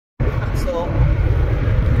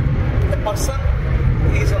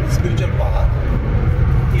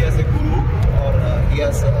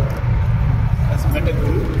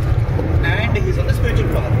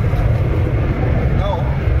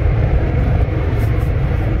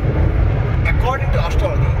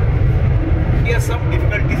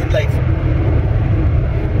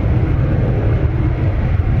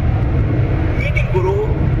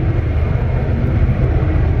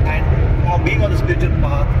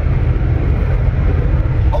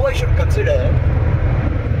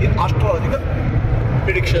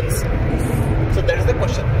predictions. So that is the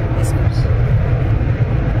question.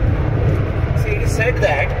 See, it is said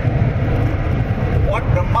that what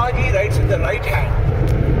Brahmaji writes with the right hand,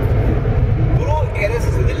 Guru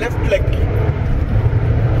erases with the left leg.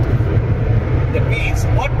 That means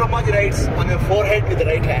what Brahmaji writes on your forehead with the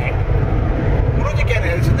right hand, Guruji can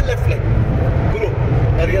erase with the left leg. Guru,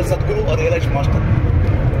 a real Sadguru or realized master.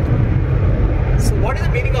 So what is the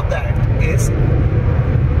meaning of that is,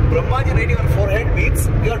 Brahmaji writing on forehead means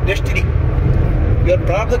your destiny, your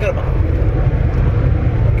prarabdha karma.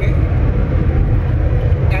 Okay?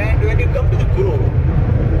 And when you come to the Guru,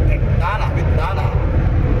 and Nana, with Nana,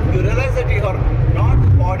 you realize that you are not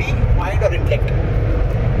body, mind or intellect.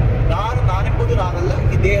 Nanimbudu Nanalla,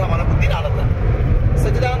 Ideha Manabuddhi Nanalla.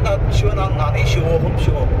 Sajidanta Shivanam Nani, Shivoham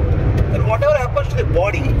Shivoham. And whatever happens to the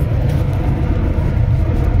body,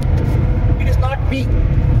 it is not me.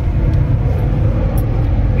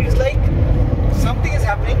 It is like something is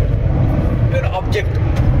happening to an object.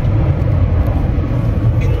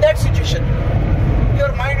 In that situation,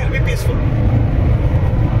 your mind will be peaceful.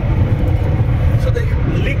 So the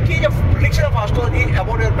linkage of prediction of astrology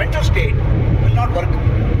about your mental state will not work,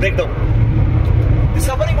 break down. The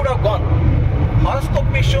suffering would have gone. Horoscope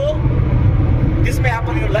may show this may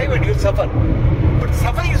happen in your life and you will suffer. But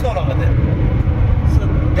suffering is no longer there. So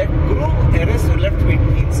that Guru erases your left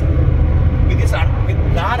means with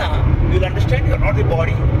Nana, you will understand you are not the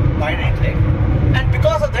body, mind and intellect. And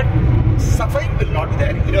because of that, suffering will not be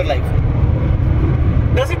there in your life.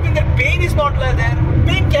 Does it mean that pain is not there?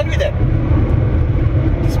 Pain can be there.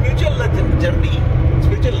 The spiritual journey,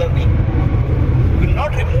 spiritual learning will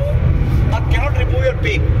not remove or cannot remove your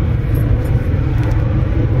pain.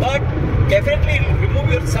 But definitely it will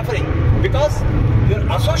remove your suffering, because you are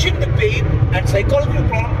associating the pain and psychological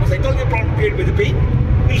problem created by the pain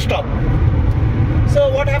will stop. So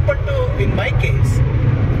what happened in my case,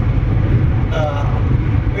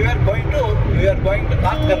 we were going to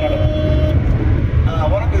North Karnataka.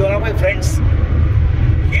 One of my friends,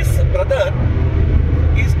 his brother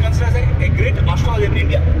is considered as a great astrologer in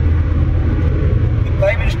India. The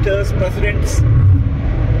prime ministers, presidents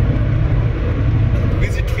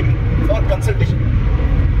visit him for consultation.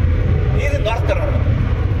 He is in North Karnataka.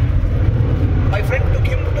 My friend took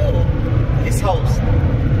him to his house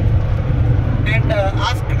and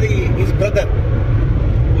asked his brother,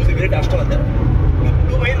 who is a great astrologer, to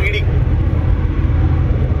do my reading.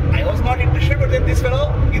 I was not interested, but then this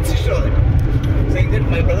fellow insisted on it, saying that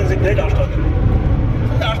my brother is a great astrologer.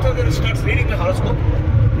 So the astrologer starts reading my horoscope.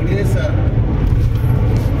 It is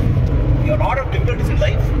you have a lot of difficulties in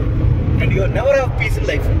life, and you will never have peace in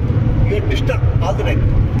life. You are disturbed all the time.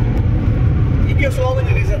 He gives so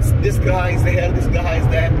many reasons. This graha is there, this graha is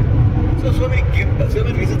there. So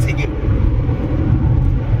many reasons he gave.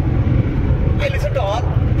 I listened to all,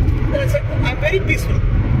 and I said, I am very peaceful. I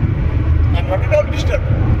am not at all disturbed.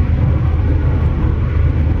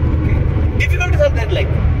 Okay. Difficulties are there, like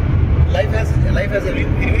life has a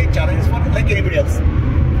very challenges for like anybody else.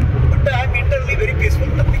 But I am internally very peaceful.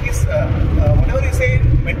 Nothing is whatever you say,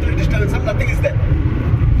 mental disturbance, nothing is there.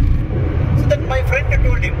 So then my friend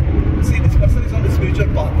told him, see, this person is on the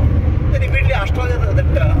spiritual path. Then immediately astrologer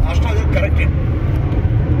corrected.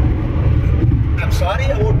 I am sorry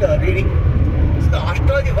about reading. So the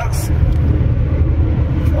astrology works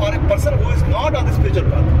for a person who is not on the spiritual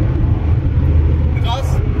path, because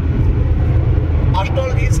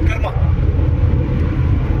astrology is karma.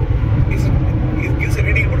 It gives a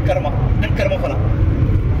reading about karma and karma phala.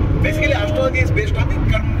 Basically, astrology is based on the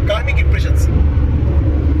karmic impressions.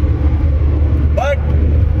 But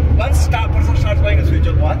once a person starts going to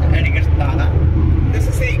spiritual path and he gets Nana, this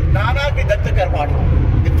is saying Nana Vidatta Karmani.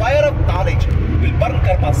 The fire of knowledge will burn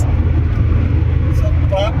karmas. So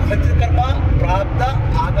Satya Karma, Prarabdha,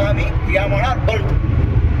 Agami, Kriyamana are burnt.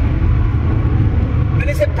 When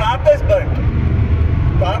you say Prarabdha is burnt,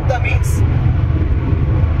 Prarabdha means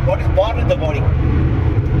what is born in the body.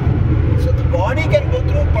 So the body can go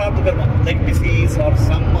through Prarabdha Karma, like disease or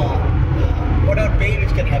some whatever pain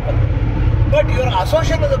which can happen. But your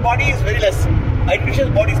association with the body is very less.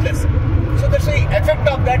 Individual body is less. So that's the effect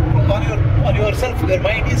of that on yourself, your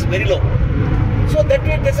mind is very low. So that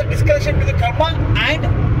way there's a disconnection between the karma and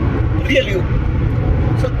real you.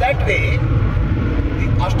 So that way, the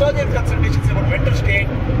astrological consultations about mental state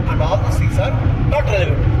and all those things are not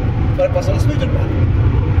relevant for a person's spiritual path.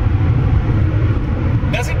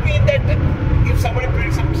 Does it mean that if somebody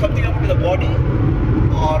predicts something about the body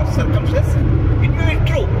or circumstance, it may be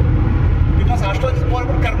true? Because astrology is more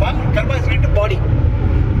about karma. Karma is related to body.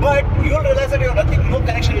 But you will realize that you have no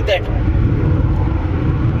connection with that.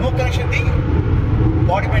 No connection with the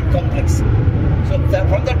body-mind complex. So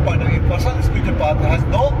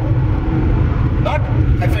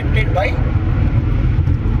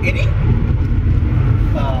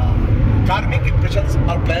karmic impressions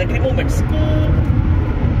or planetary movements.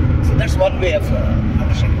 So that's one way of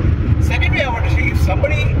understanding. Second way of understanding, if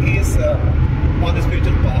somebody is on the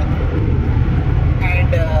spiritual path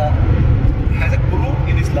and has a guru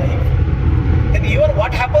in his life, then even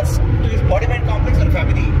what happens to his body-mind complex or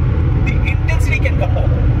family, the intensity can come down.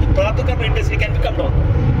 The prarabdha karma intensity can come down.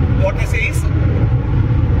 What they say is,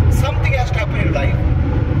 something has to happen in your life,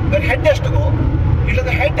 where head has to go, into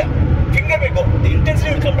the head, finger may go, the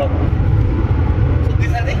intensity will come down. So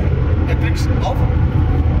these are the effects of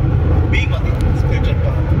being on the spiritual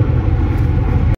path.